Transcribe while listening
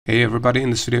Hey everybody,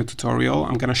 in this video tutorial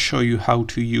I'm going to show you how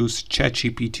to use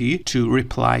ChatGPT to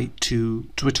reply to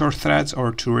Twitter threads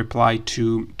or to reply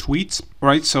to tweets.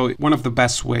 Right, so one of the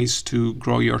best ways to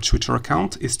grow your Twitter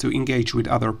account is to engage with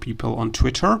other people on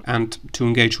Twitter, and to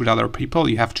engage with other people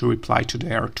you have to reply to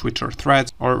their Twitter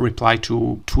threads or reply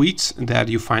to tweets that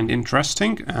you find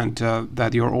interesting and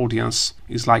that your audience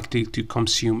is likely to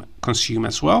consume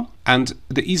as well. And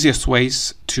the easiest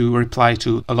ways to reply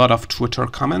to a lot of Twitter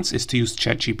comments is to use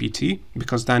ChatGPT,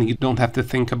 because then you don't have to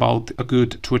think about a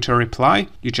good Twitter reply.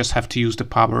 You just have to use the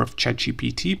power of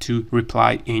ChatGPT to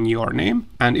reply in your name.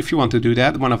 And if you want to do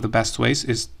that, one of the best ways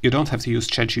is you don't have to use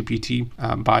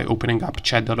ChatGPT by opening up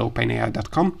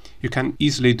chat.openai.com. You can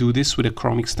easily do this with a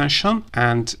Chrome extension,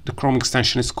 and the Chrome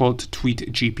extension is called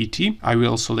TweetGPT. I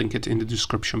will also link it in the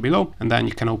description below, and then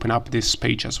you can open up this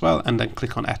page as well and then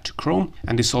click on Add to Chrome.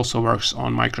 And this also works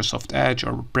on Microsoft Edge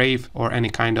or Brave or any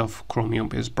kind of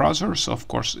Chromium-based browser. So of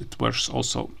course it works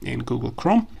also in Google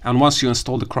Chrome. And once you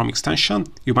install the Chrome extension,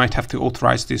 you might have to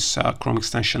authorize this Chrome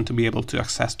extension to be able to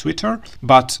access Twitter.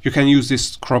 But you can use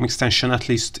this Chrome extension at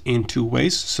least in two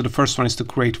ways. So the first one is to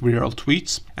create viral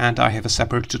tweets, and I have a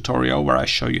separate tutorial where I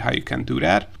show you how you can do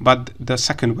that. But the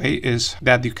second way is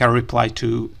that you can reply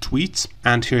to tweets,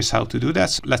 and here's how to do that.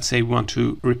 So let's say we want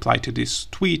to reply to this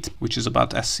tweet, which is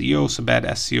about SEO, so bad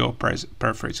SEO,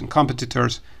 paraphrasing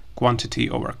competitors, quantity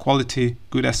over quality,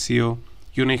 good SEO,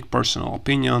 unique personal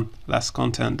opinion, less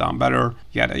content, done better,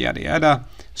 yada yada yada.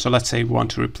 So let's say we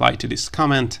want to reply to this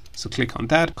comment, so click on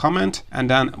that comment, and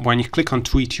then when you click on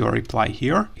tweet your reply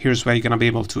here, here's where you're going to be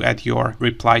able to add your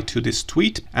reply to this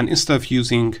tweet. And instead of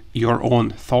using your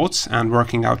own thoughts and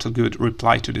working out a good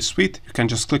reply to this tweet, you can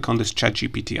just click on this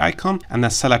ChatGPT icon and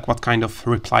then select what kind of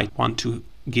reply you want to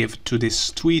give to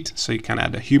this tweet. So you can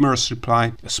add a humorous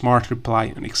reply, a smart reply,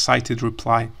 an excited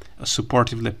reply, a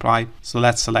supportive reply. So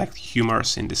let's select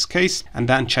humorous in this case, and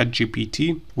then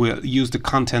ChatGPT will use the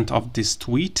content of this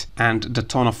tweet and the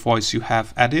tone of voice you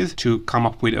have added to come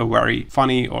up with a very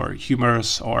funny or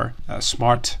humorous or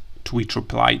smart tweet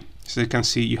reply. So you can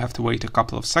see you have to wait a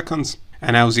couple of seconds.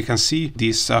 And as you can see,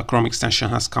 this Chrome extension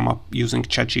has come up, using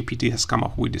ChatGPT has come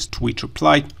up with this tweet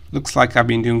reply. Looks like I've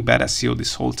been doing bad SEO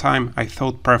this whole time. I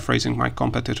thought paraphrasing my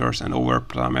competitors and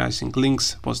over-optimizing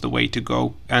links was the way to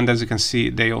go. And as you can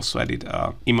see, they also added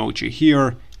an emoji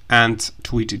here. And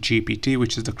TweetGPT,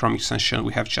 which is the Chrome extension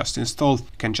we have just installed,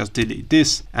 you can just delete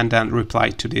this and then reply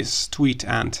to this tweet,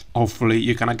 and hopefully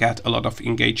you're gonna get a lot of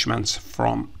engagements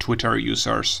from Twitter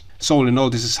users. So all in all,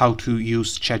 this is how to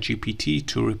use ChatGPT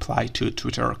to reply to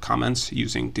Twitter comments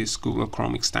using this Google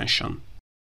Chrome extension.